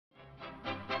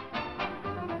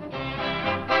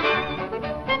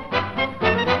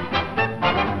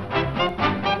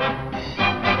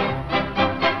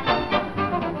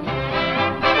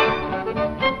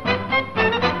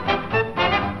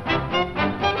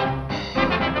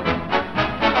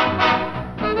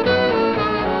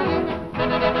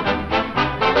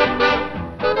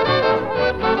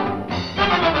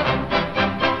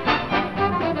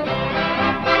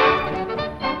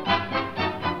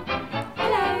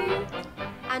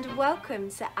welcome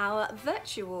to our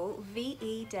virtual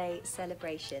VE Day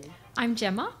celebration. I'm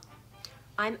Gemma.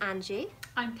 I'm Angie.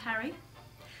 I'm Carrie.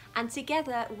 And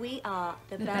together we are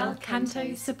the Bel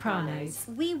Canto Sopranos.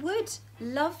 We would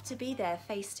love to be there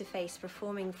face to face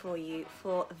performing for you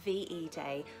for VE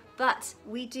Day, but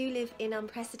we do live in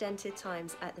unprecedented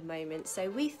times at the moment, so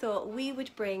we thought we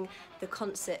would bring the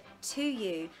concert to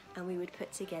you and we would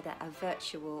put together a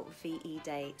virtual VE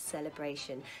Day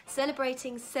celebration,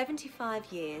 celebrating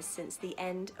 75 years since the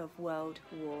end of World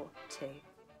War II.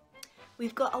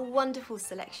 We've got a wonderful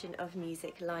selection of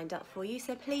music lined up for you,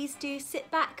 so please do sit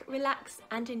back, relax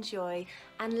and enjoy,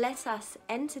 and let us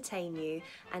entertain you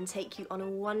and take you on a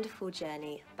wonderful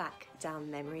journey back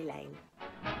down memory lane.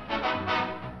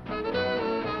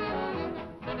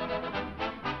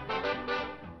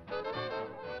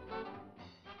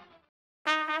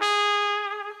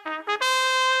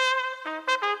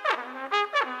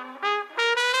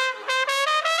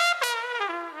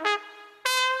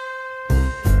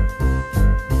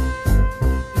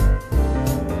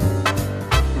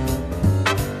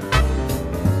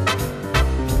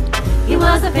 He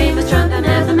was a famous trumpet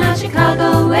man from that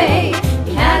Chicago way.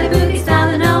 He had a boogie style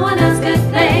that no one else could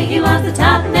play. He was the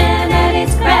top man at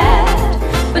his craft,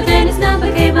 but then his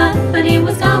number came up and he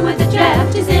was gone with the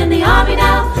draft. He's in the army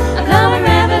now, a coming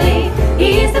reveille.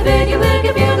 He's the boogie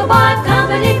woogie bugle boy of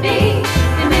Company B.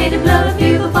 They made him blow a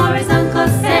bugle for his Uncle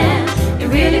Sam. It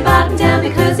really brought him down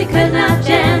because he could not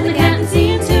jam. The captain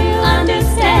seemed to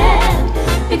understand,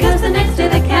 because the next day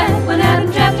the cat went out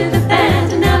and drafted the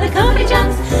band. And now the company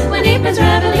jumps when he plays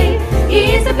reveille.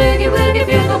 He's the boogie woogie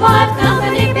bugle boy of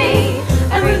Company B.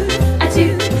 A root, a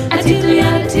toot, a tootly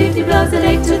out a toot. He blows the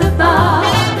leg to the bar. The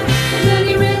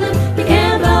boogie rhythm, you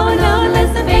can't blow a note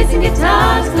unless the bass and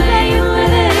guitar's playing with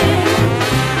it.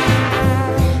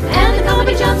 And the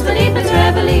company jumps when he plays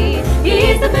reveille.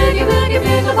 He's the boogie woogie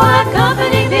bugle boy of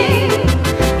Company B.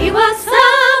 He was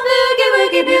some boogie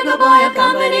woogie bugle boy of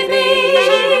Company B.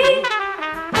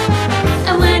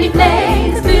 And when he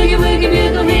plays boogie woogie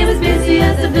bugle, he was busy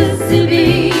as a blues to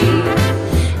be.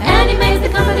 And he makes the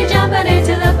company jump out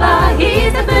into the bar.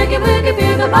 He's a boogie woogie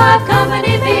bugle boy of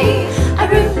Company B. A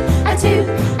root, a toot,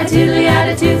 a tootly out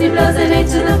a toot. He blows it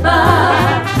into the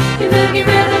bar. Your boogie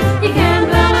rhythm, you can't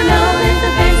blow a note. It's the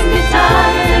bass and guitar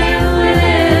playing with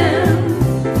him.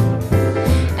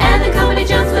 And the company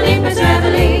jumps when he plays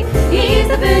reveille. He's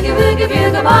the boogie woogie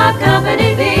bugle boy of Company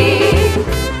B.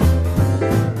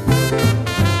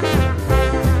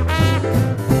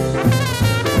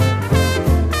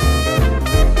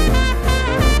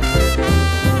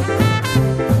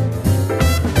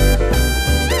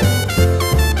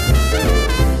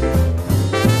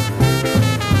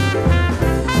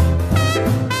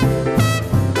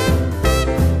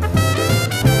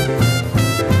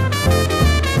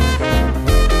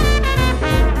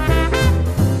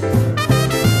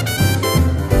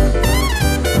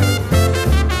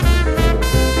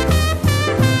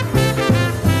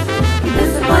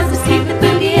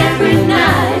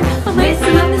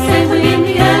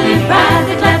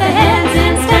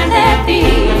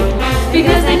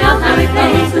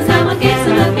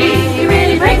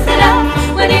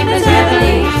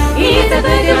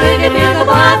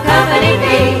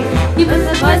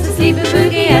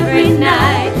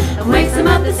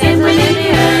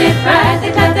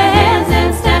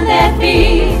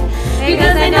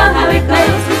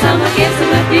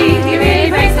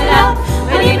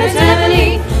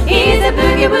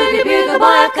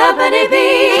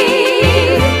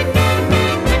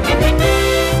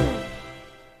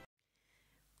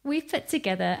 We've put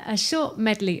together a short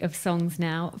medley of songs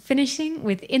now, finishing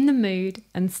with In the Mood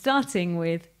and starting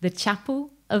with The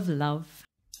Chapel of Love.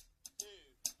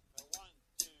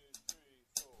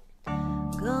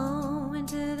 Going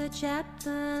to the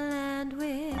chapel and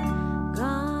we're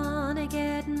gonna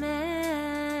get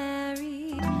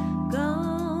married.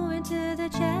 Going to the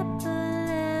chapel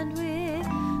and we're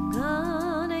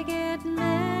gonna get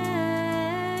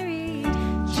married.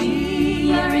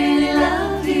 Gee, I really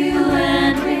love you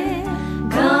and we're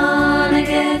gonna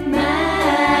get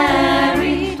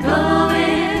married.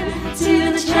 Going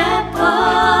to the chapel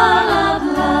of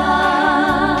love.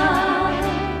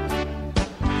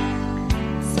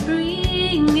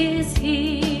 Spring is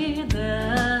here,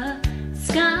 the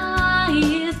sky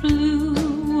is blue.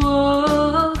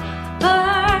 Oh,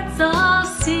 birds all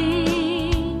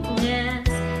sing as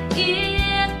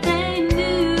if they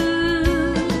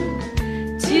knew.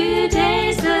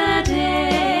 Today's the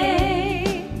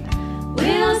day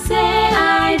we'll say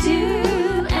I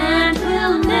do, and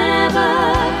we'll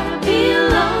never be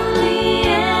lonely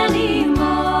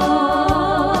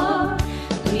anymore,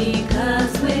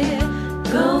 because we're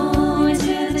going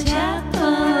to the chapel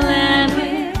and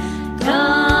we're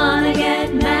gonna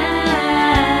get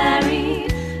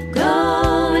married.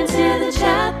 Going to the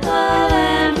chapel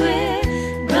and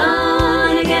we're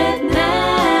gonna get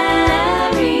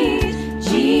married.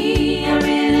 Gee, I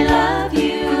really love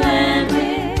you and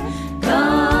we're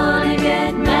gonna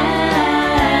get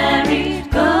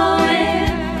married.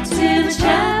 Going to the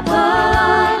chapel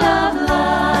of love.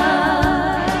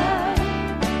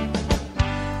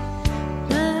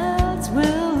 Bells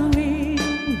will ring,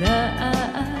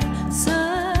 the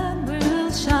sun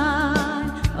will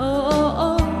shine.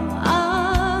 Oh,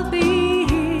 I'll be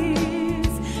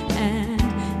his and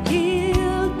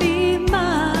he'll be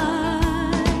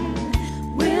mine.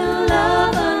 We'll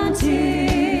love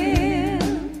until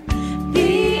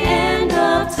the end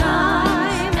of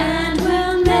time, and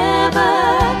we'll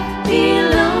never be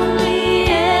lonely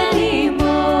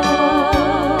anymore,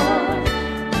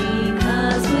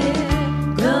 because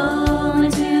we're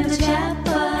going to the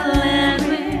chapel and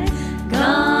we're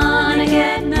gonna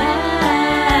get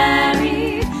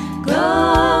married.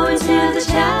 Going to the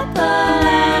chapel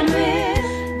and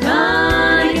we're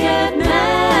gonna get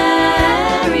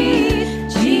married.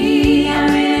 Gee, I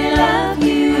really love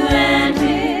you and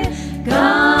we're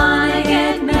gonna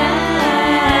get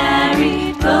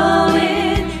married.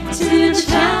 Going to the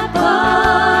chapel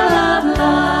of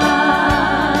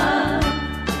love.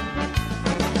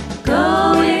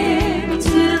 Going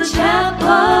to the chapel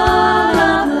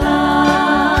of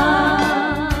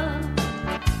love.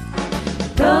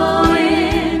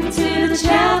 Going to the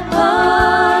chapel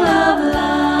of love.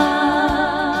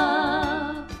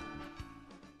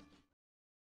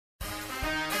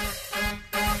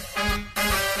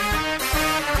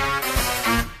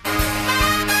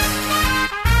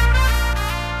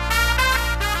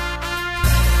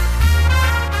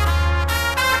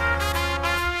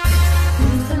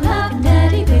 Who's the loving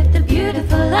daddy with the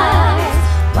beautiful eyes?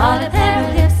 What a pair of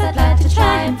lips I'd like to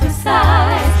try and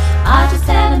precise. I'll just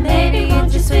tell him, baby,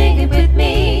 won't you swing it with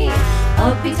me?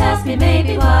 Hope he tells me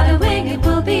maybe what a wing it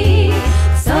will be.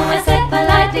 So I said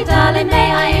politely, darling,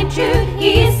 may I intrude?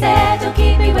 He said, don't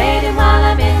keep me waiting while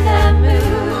I'm in the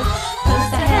mood.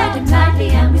 First I held him lightly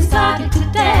and we started to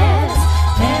dance.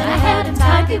 Then I held him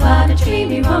tightly, what a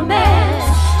dreamy romance.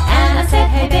 And I said,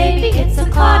 hey baby, it's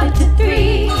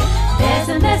 2:45. There's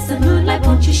a mess of moonlight,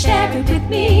 won't you share it with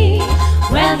me?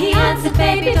 Well, he answered,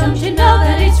 baby, don't you know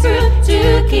that it's rude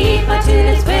to keep our two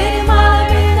lips waiting while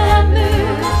they're in the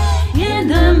mood? In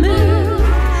the mood,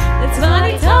 that's what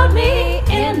he told me,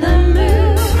 in the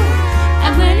mood.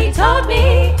 And when he told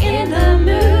me, in the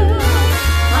mood,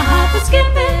 my heart was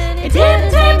skipping. It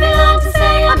didn't take me long to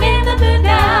say I'm in the mood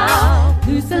now.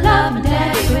 Who's the loving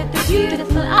daddy with the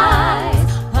beautiful eyes?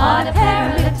 What a pair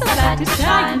of lips, I'd like to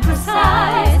try and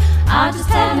precise. I'll just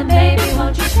tell him, baby,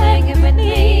 won't you swing it with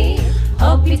me?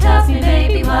 Hope he tells me,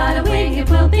 baby, what a wing it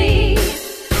will be.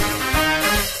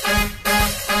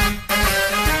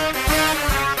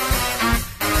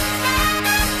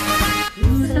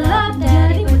 Who's the love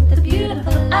daddy with the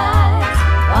beautiful eyes?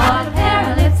 What a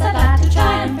pair of lips, I'd like to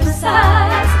try and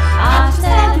precise. I'll just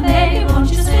tell him, baby, won't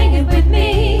you swing it with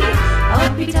me?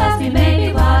 Hope he tells me,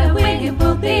 maybe, what a wing it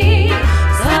will be.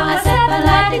 So I said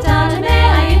politely, darling, may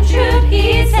I intrude?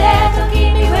 He said, don't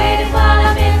keep me waiting while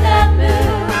I'm in the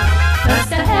mood. First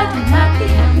I held him tightly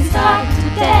and we started to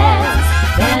dance.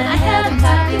 Then I held him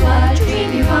tightly, what a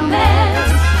dreamy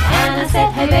romance. And I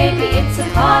said, hey baby, it's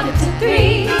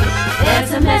 2:45.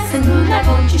 There's a mess in moonlight,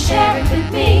 won't you share it with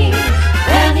me?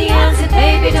 Well, he answered,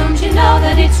 baby, don't you know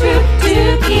that it's rude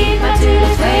to keep my two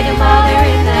lips waiting while they're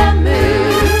in the mood?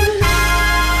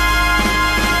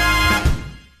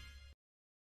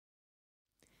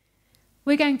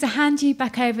 We're going to hand you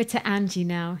back over to Angie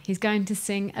now. He's going to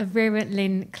sing a Vera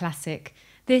Lynn classic.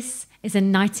 This is A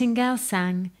Nightingale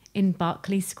Sang in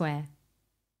Berkeley Square.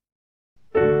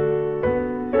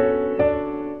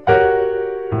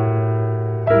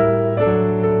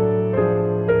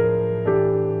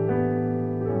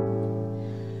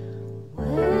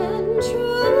 When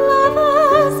true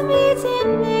lovers meet in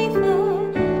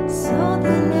Mayfair, so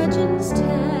the legends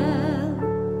tell,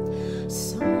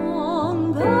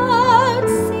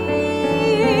 songbirds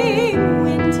sing,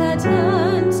 winter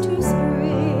turns to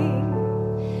spring.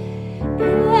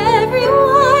 Every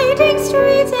winding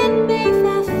street in Mayfair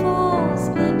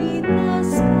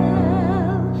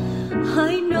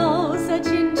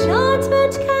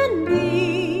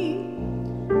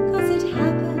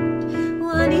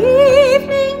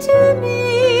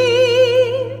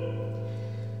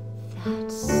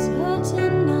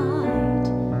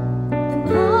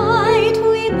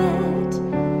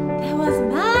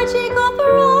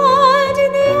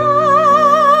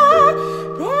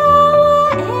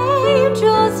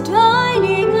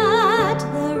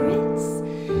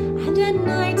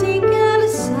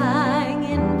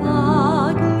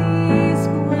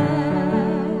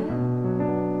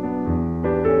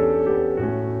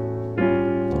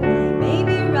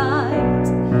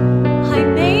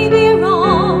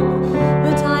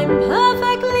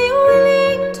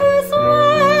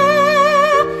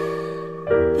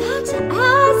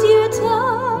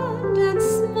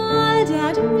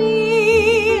at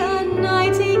me, a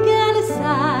nightingale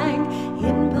sang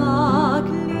in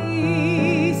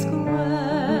Berkeley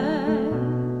Square.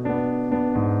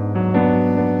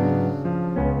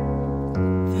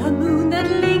 The moon that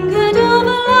lingered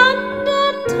over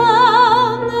London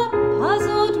town, the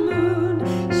puzzled moon,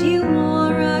 she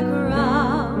wore a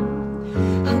crown.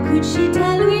 How could she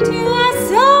tell we two were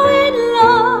so in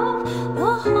love?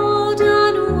 The whole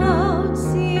darn world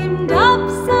seemed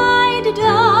upside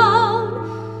down.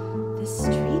 The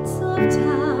streets of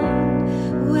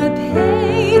town were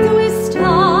paved with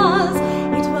stars.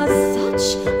 It was such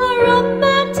a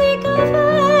romantic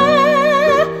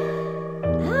affair.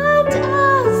 And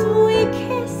as we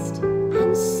kissed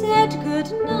and said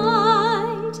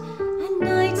goodnight, a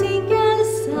nightingale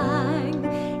sang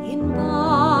in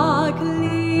Berkeley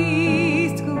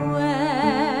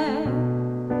Square.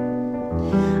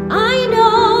 I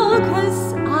know,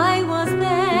 'cause I was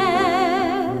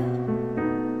there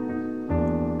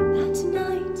that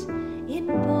night in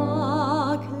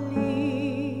Berkeley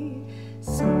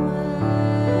Square.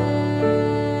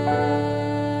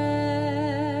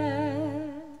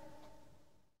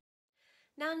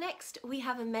 Now next we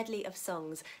have a medley of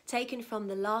songs taken from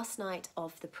the last night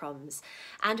of the proms,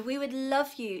 and we would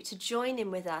love you to join in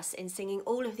with us in singing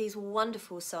all of these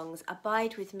wonderful songs: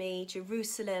 Abide With Me,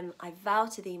 Jerusalem, I Vow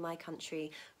to Thee My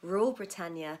Country, Rule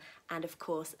Britannia, and of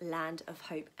course Land of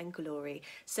Hope and Glory.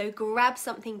 So grab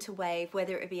something to wave,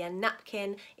 whether it be a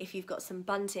napkin, if you've got some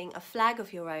bunting, a flag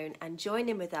of your own, and join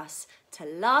in with us to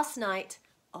Last Night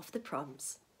of the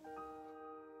Proms.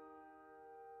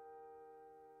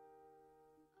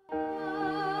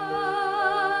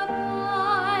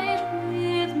 Abide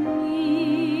with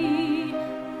me,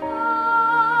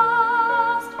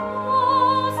 last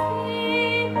was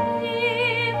the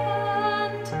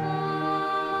eventide.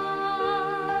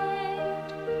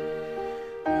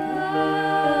 The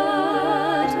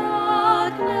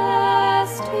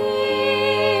darkness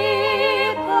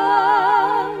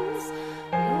deepens,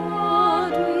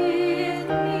 Lord, with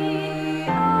me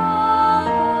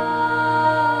abide.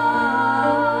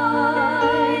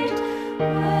 When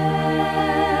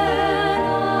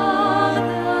all the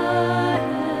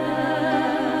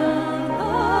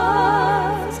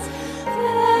helpers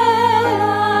fail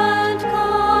and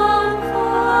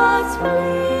comforts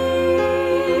flee,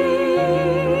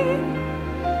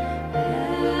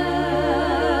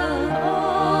 hell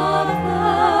of the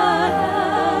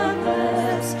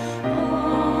helpless,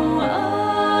 oh,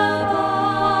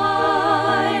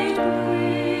 abide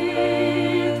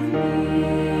with me.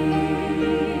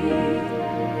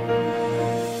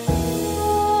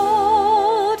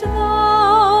 Hold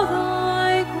thou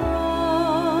thy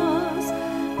cross,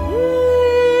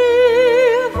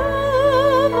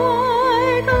 even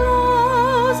my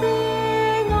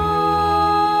closing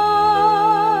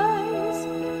eyes.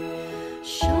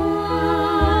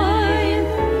 Shine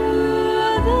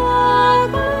through the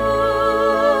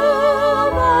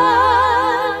gloom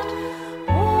and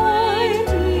point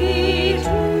me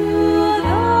to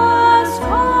the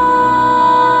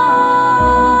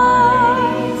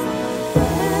skies.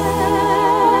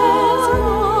 There's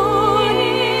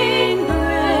morning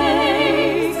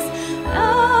breaks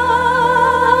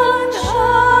and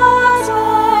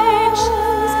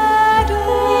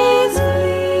shadows flee.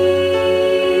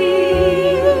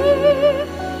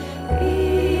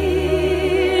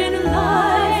 In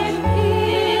life,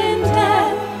 in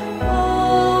death,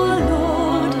 oh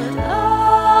Lord,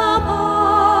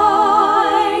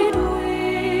 abide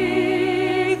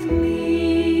with me.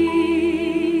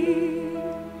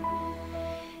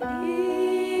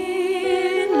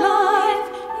 In life,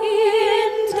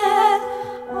 in death,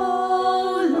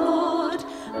 oh Lord,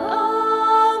 abide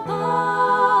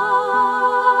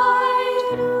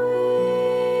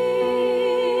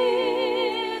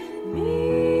with me.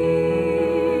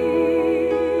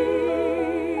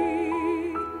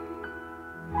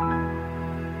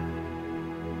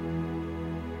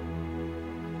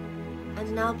 And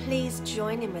now please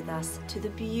join in with us to the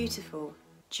beautiful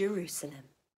Jerusalem.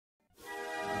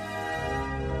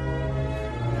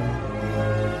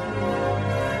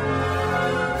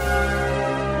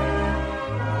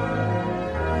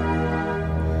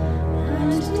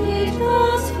 And did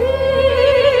those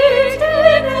feet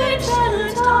in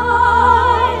ancient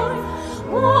time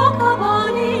walk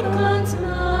upon England's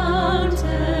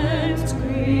mountains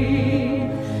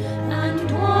green?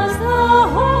 And was the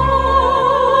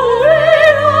holy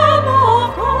Lamb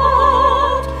of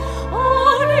God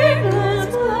on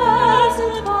England's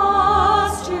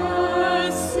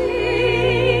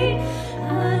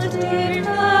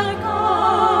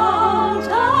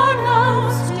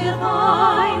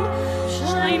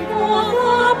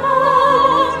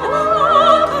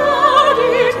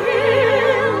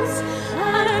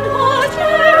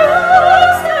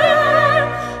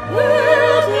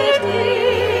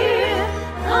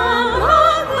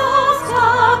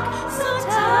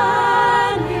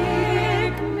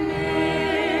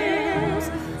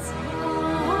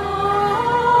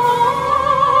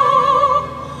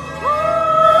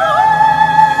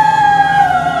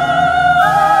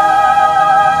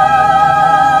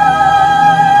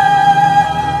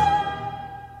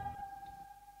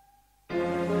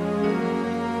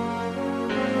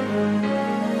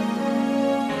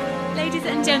Ladies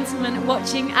and gentlemen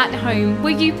watching at home,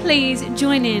 will you please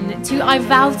join in to I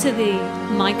Vow to Thee,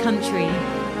 My Country?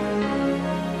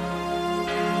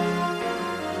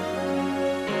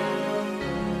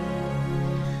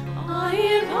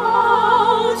 I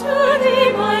vow to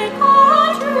thee, my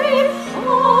country,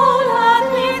 all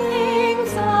earthly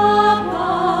things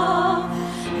above,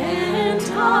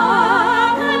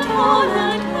 entire and whole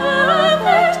and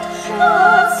perfect, the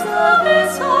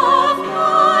service of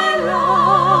my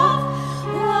love,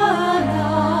 the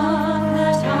love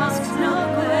that asks no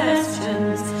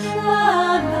questions, the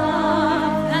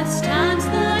love that stands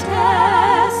the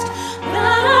test,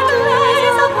 that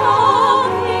lays upon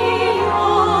the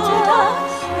altar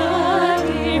the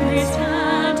dearest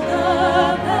and the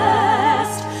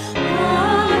best, the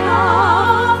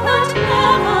love that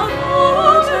never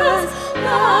falters,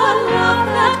 the love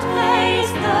that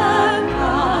pays the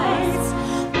price,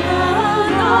 the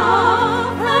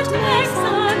love that makes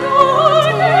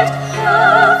anointed the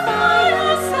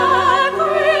final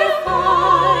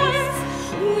sacrifice.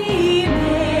 We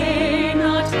may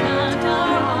not count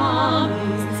our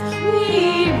armies, we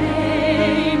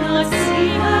may not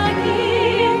see a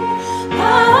king,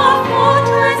 the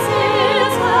fortress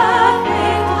is a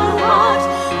faithful heart,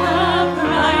 the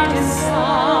brightest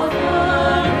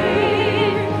suffering,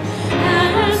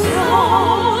 and so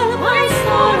my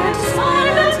sword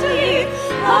silently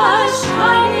the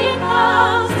shining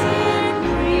clouds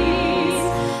increase,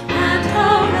 and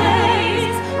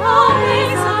awaits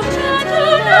of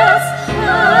gentleness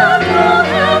the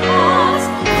golden voice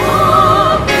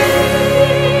of thee.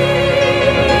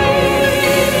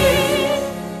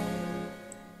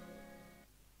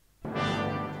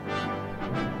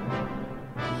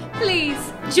 Please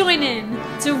join in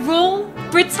to Rule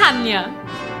Britannia.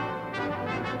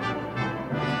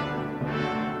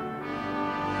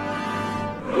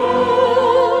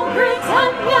 Rule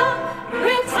Britannia,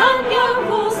 Britannia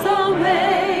rules the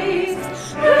waves.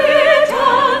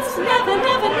 Britons never,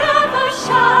 never, never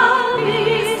shall be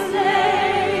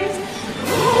slaves.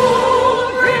 Rule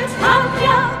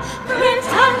Britannia,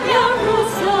 Britannia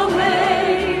rules the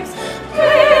waves.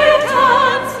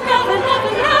 Britons never,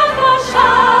 never, never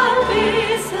shall be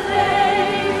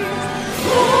slaves.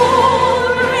 Rule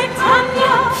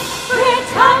Britannia,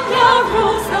 Britannia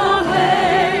rules the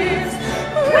waves.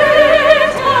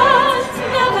 Britons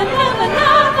never, never,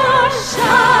 never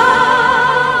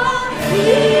shall be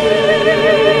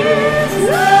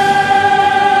slaves.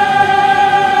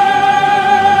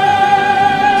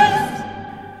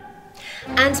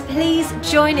 And please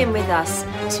join in with us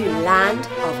to Land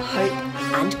of Hope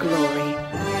and Glory.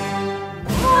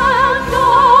 And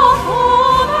of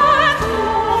hope and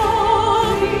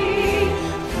glory,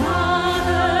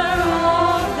 Mother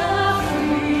of the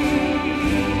free,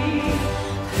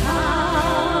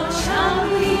 how shall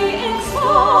we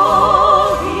extol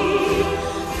thee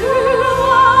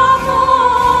throughout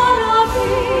all of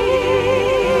thee?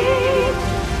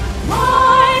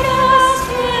 Widest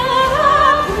hill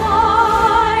and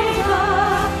wider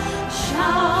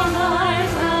shall thy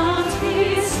bounds be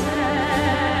set.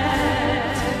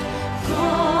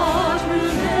 God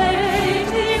will make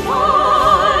thee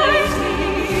mighty,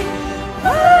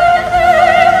 make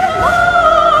thee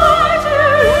mighty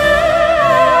yet.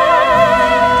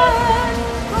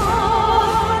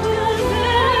 God will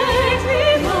make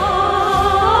thee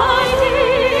mighty,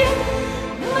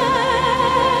 make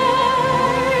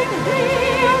thee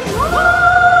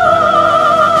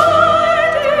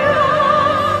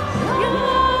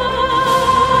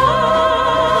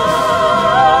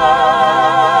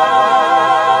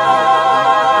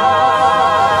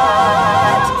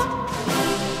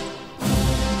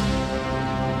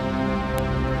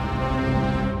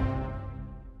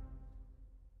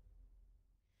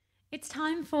It's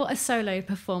time for a solo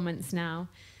performance now,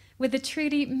 with a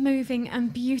truly moving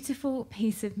and beautiful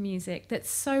piece of music that's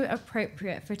so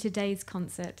appropriate for today's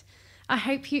concert. I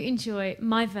hope you enjoy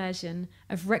my version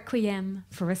of Requiem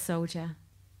for a Soldier.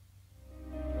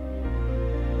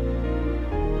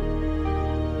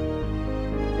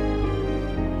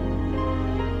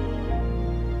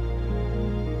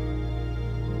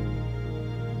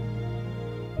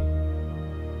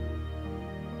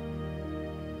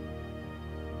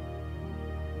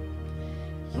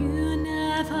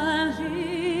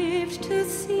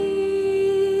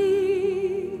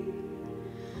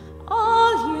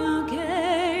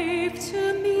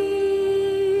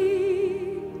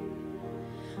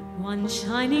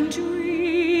 shining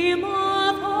dream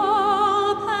of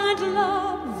hope and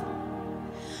love,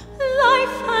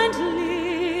 life and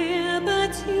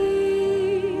liberty,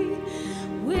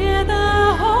 with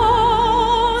a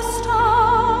host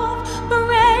of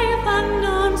brave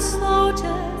unknown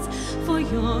soldiers for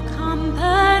your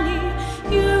company.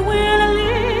 You will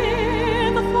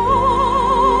live forever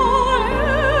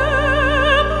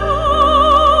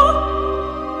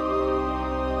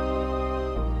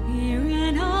here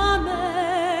in our memory,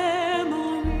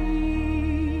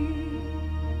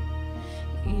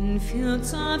 in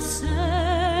fields of sacrifice.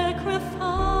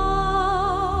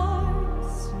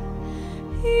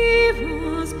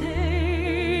 Heroes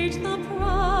paid the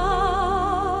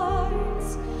price,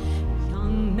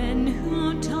 young men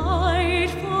who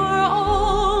died for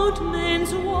old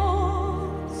men's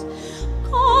wars,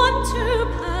 gone to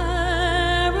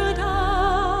paradise.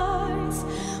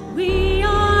 We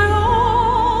are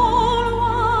all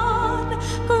one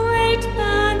great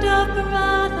band of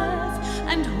brothers,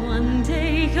 and one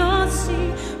day you'll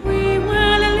see we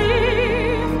will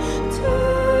live together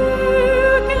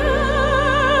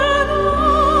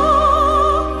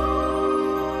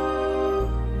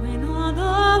when all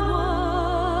the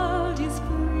world is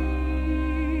free.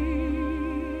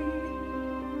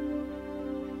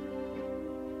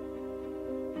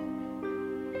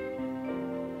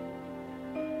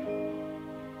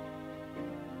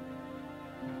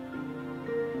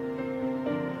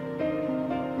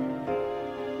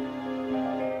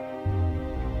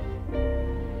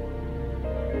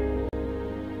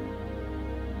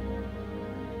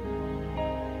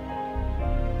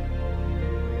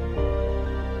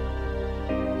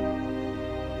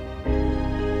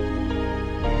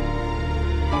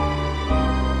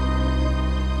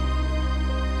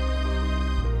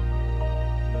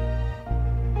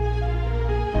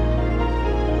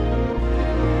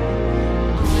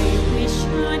 I wish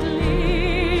I'd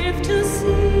lived to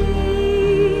see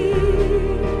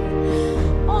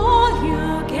all you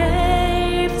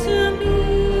gave to me,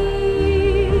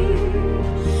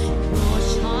 your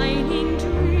shining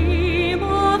dream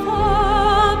of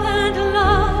hope and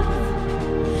love,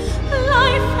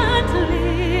 life and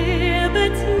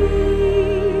liberty.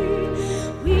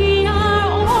 We are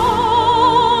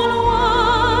all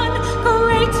one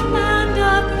great band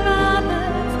of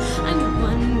brothers, and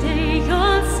one day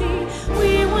you'll see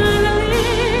we will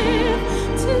live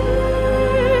together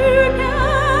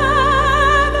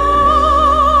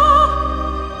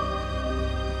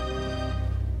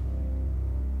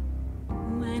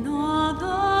when all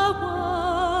the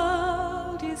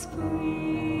world is free.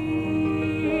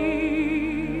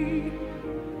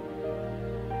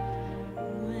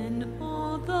 When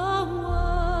all the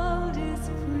world is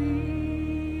free.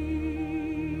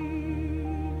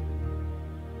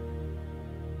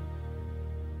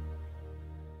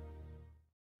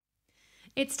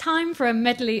 It's time for a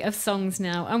medley of songs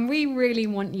now, and we really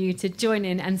want you to join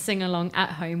in and sing along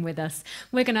at home with us.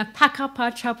 We're going to pack up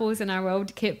our troubles in our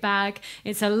old kit bag.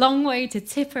 It's a long way to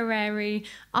Tipperary.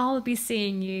 I'll be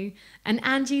seeing you. And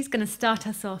Angie's going to start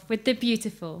us off with the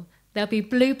beautiful "There'll Be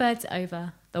Bluebirds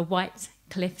Over the White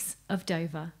Cliffs of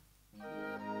Dover."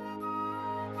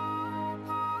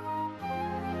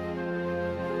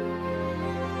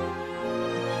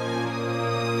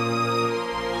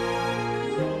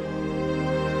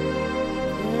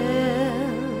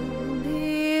 There'll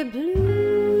be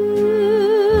bluebirds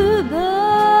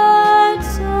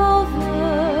over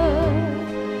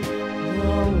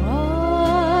the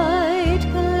white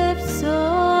cliffs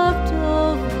of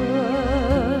Dover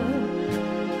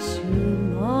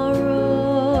tomorrow.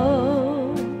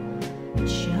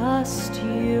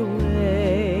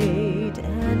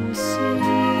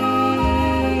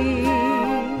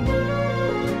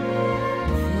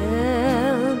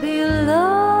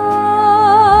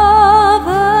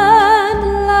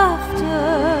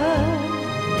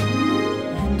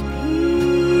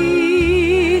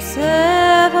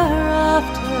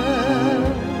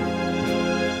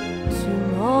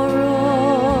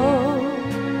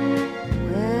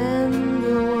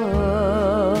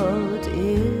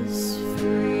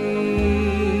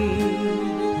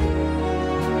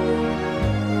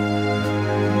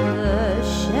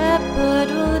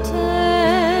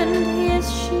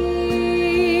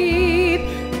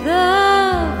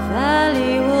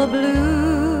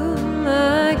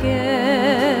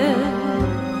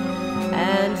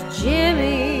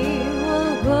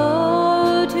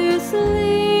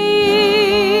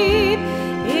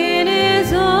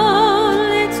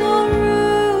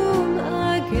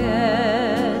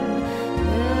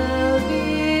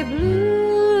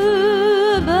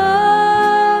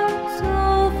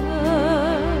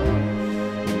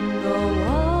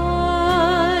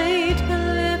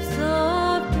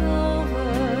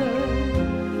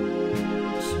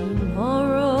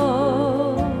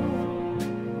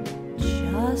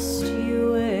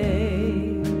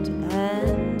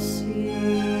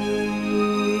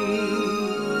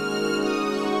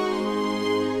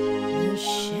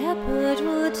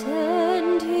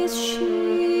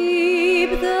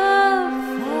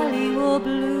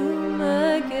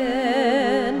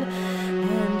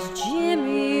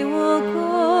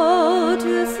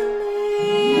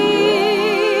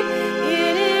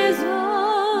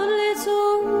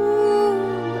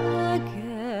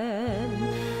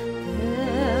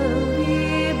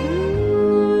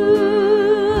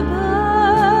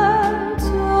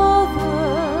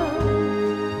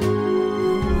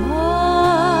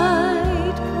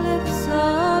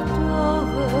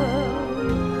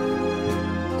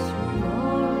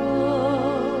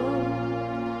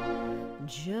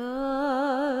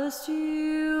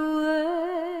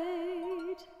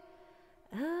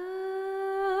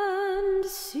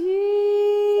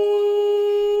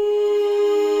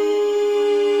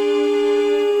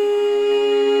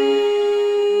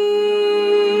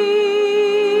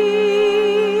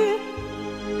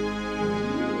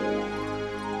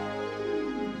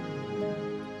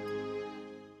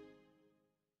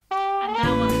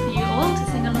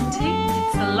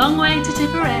 long way to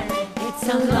Tipperary. It's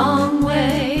a long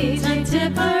way to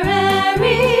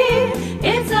Tipperary.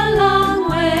 It's a long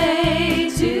way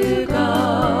to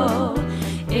go.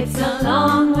 It's a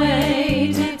long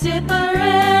way to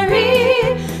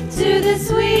Tipperary, to the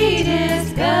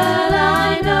sweetest girl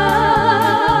I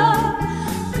know.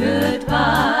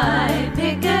 Goodbye,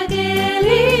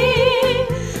 Piccadilly.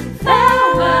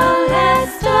 Farewell,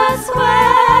 Leicester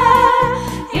Square.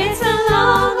 It's a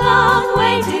long, long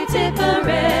way to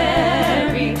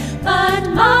Tipperary, but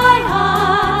my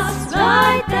heart's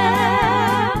right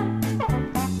there.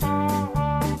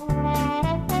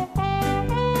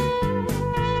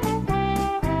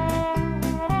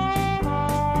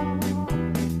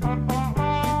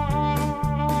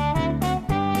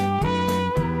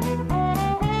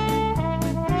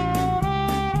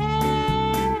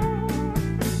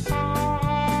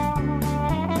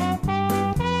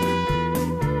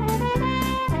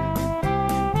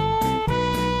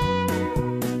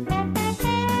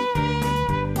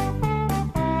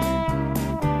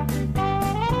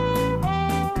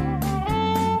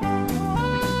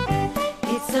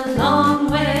 It's a long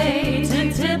way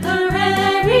to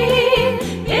Tipperary.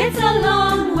 It's a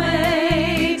long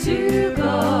way to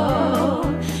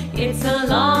go. It's a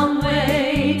long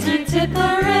way to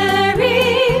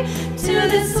Tipperary, to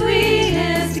the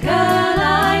sweetest girl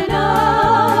I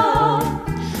know.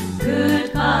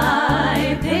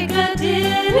 Goodbye,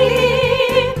 Piccadilly.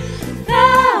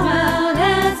 Farewell,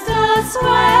 Leicester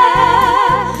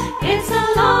Square. It's a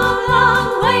long, long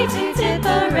way to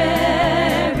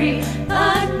Tipperary,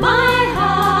 but my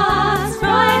heart's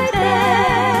right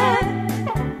there.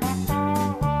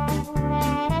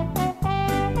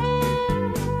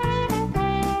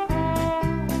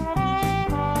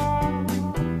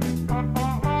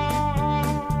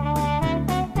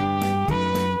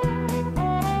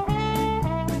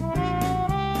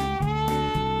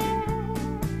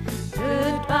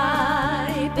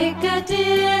 Goodbye,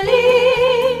 Piccadilly.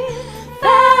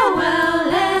 Farewell,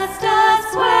 Leicester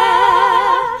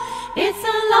Square. It's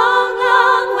a long,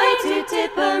 long way to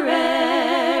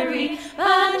Tipperary,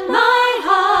 but my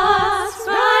heart's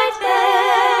right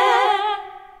there.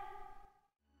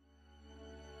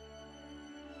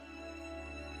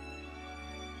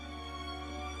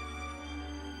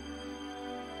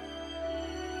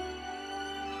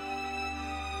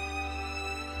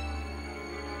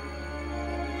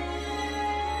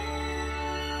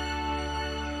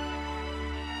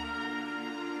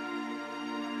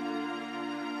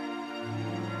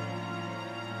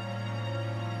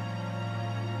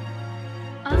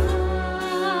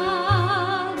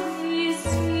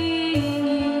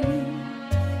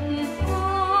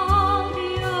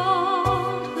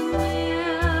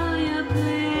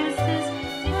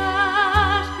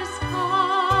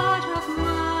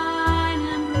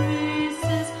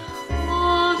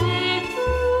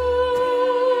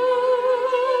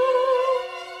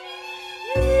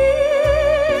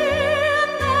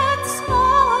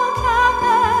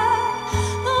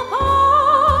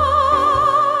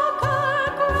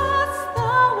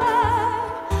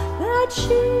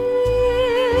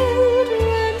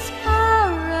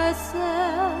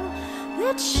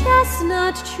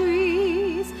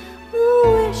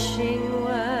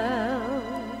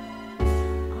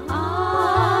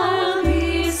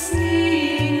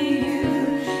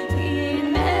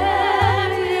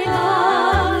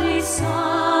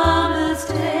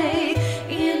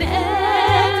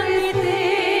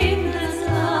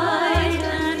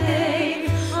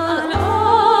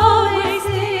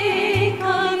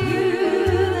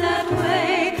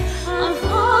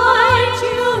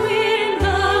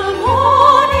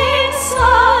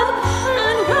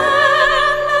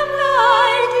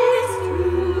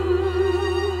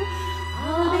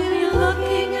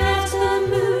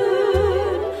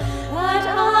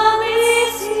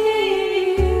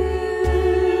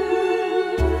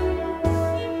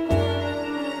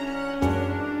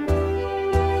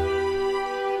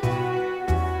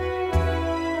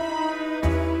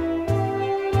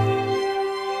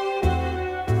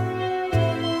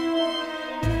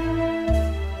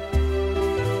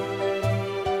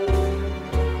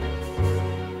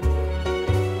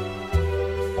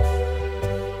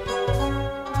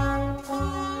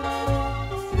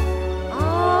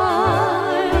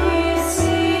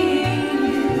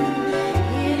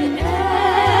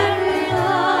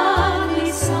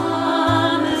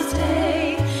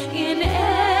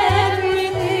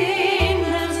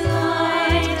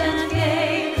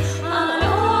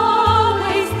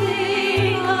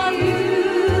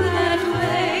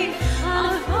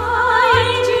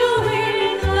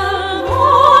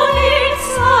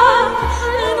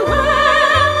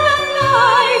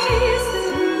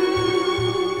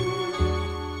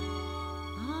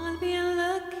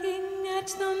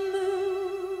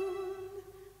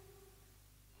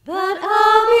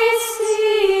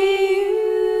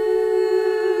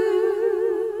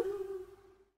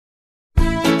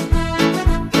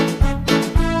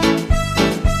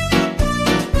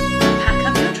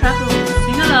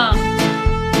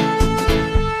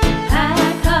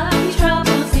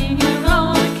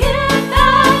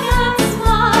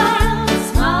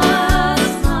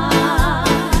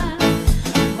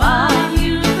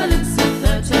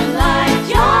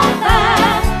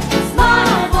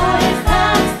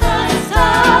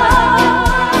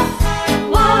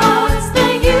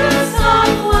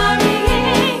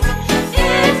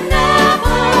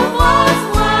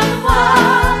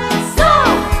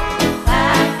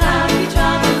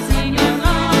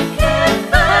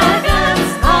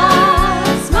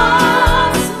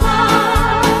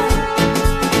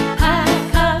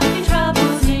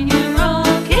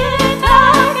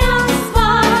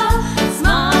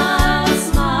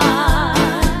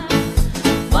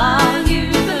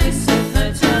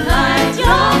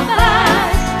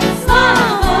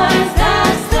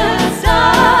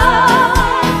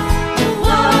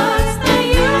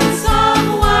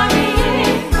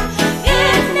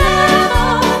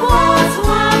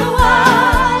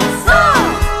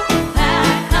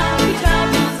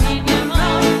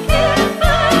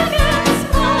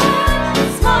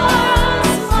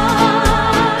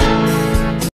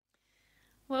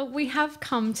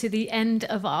 come to the end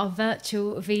of our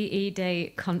virtual VE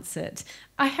Day concert.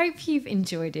 I hope you've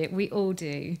enjoyed it. We all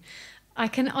do. I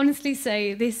can honestly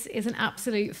say this is an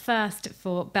absolute first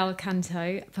for Bel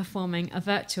Canto performing a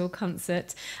virtual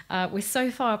concert. We're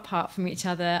so far apart from each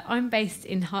other. I'm based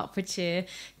in Hertfordshire,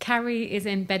 Carrie is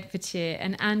in Bedfordshire,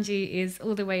 and Angie is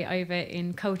all the way over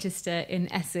in Colchester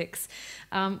in Essex.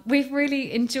 We've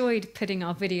really enjoyed putting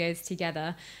our videos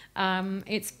together.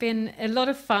 It's been a lot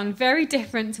of fun, very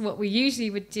different to what we usually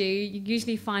would do. You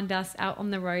usually find us out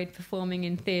on the road performing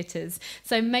in theatres.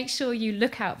 So make sure you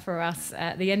look out for us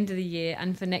at the end of the year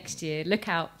and for next year. Look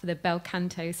out for the Bel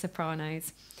Canto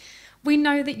Sopranos. We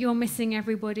know that you're missing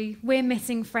everybody. We're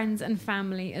missing friends and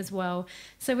family as well.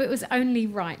 So it was only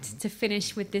right to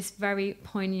finish with this very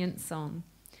poignant song.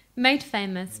 Made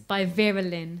famous by Vera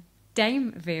Lynn,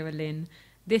 Dame Vera Lynn.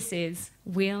 This is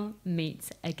We'll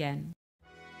Meet Again.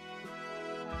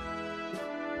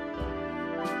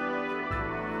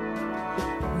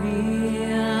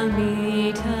 We'll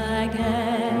meet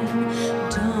again,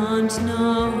 don't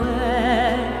know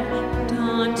where,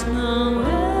 don't know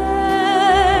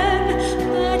when,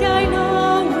 but I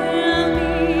know we'll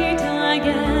meet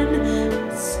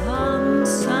again some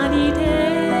sunny day.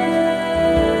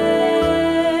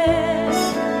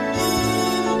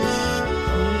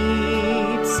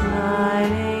 Keep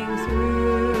smiling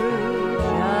through,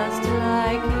 just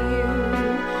like you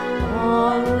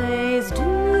always do.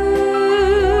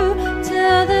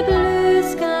 The blue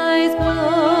skies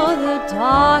blow the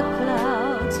dark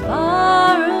clouds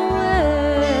far away.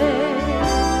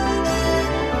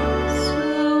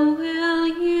 So will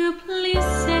you please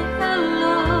say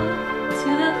hello to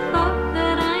the folk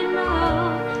that I know?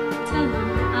 Tell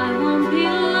them I won't be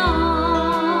long.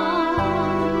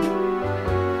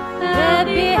 They'll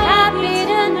be happy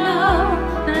to know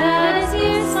that as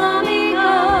you saw me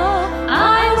go,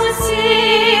 I was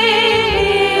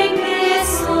singing this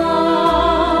song.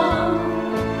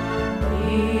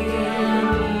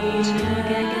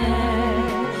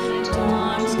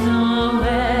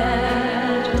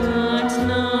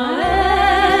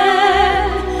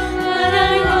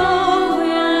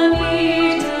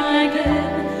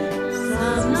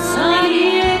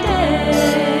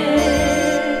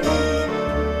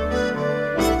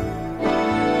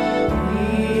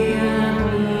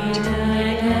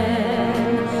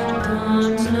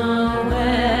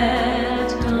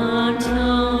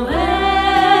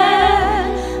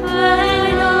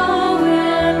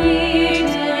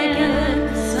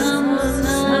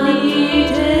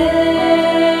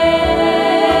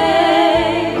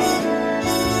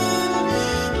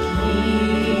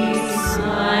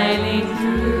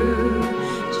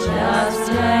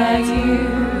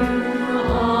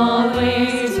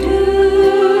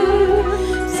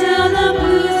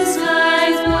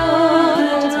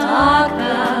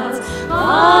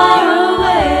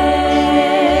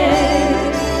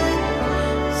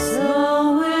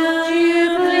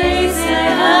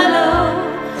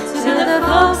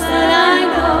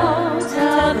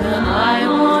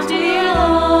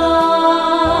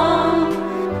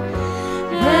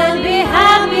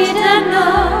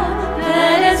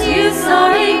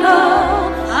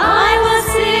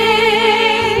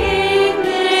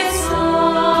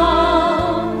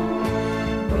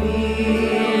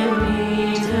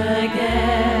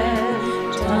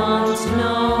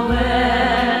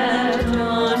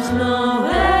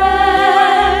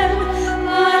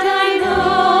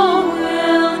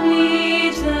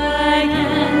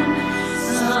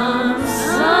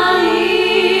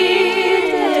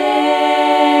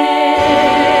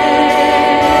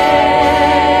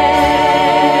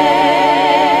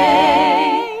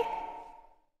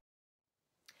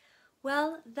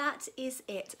 That is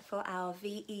it for our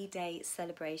VE Day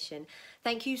celebration.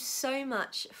 Thank you so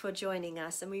much for joining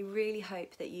us, and we really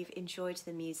hope that you've enjoyed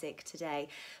the music today.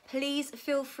 Please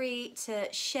feel free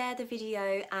to share the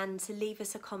video and to leave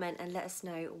us a comment and let us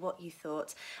know what you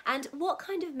thought and what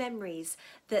kind of memories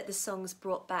that the songs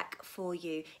brought back for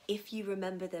you, if you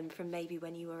remember them from maybe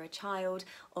when you were a child,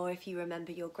 or if you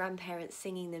remember your grandparents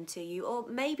singing them to you, or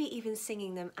maybe even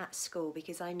singing them at school,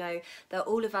 because I know that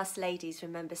all of us ladies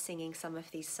remember singing some of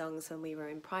these songs when we were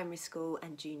in primary school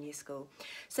and junior school.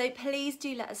 So please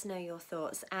do let us know your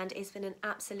thoughts, and it's been an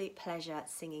absolute pleasure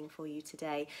singing for you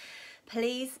today.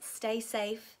 Please stay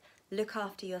safe, look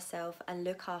after yourself and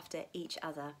look after each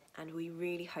other, and we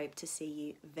really hope to see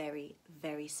you very,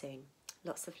 very soon.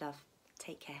 Lots of love.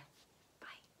 Take care.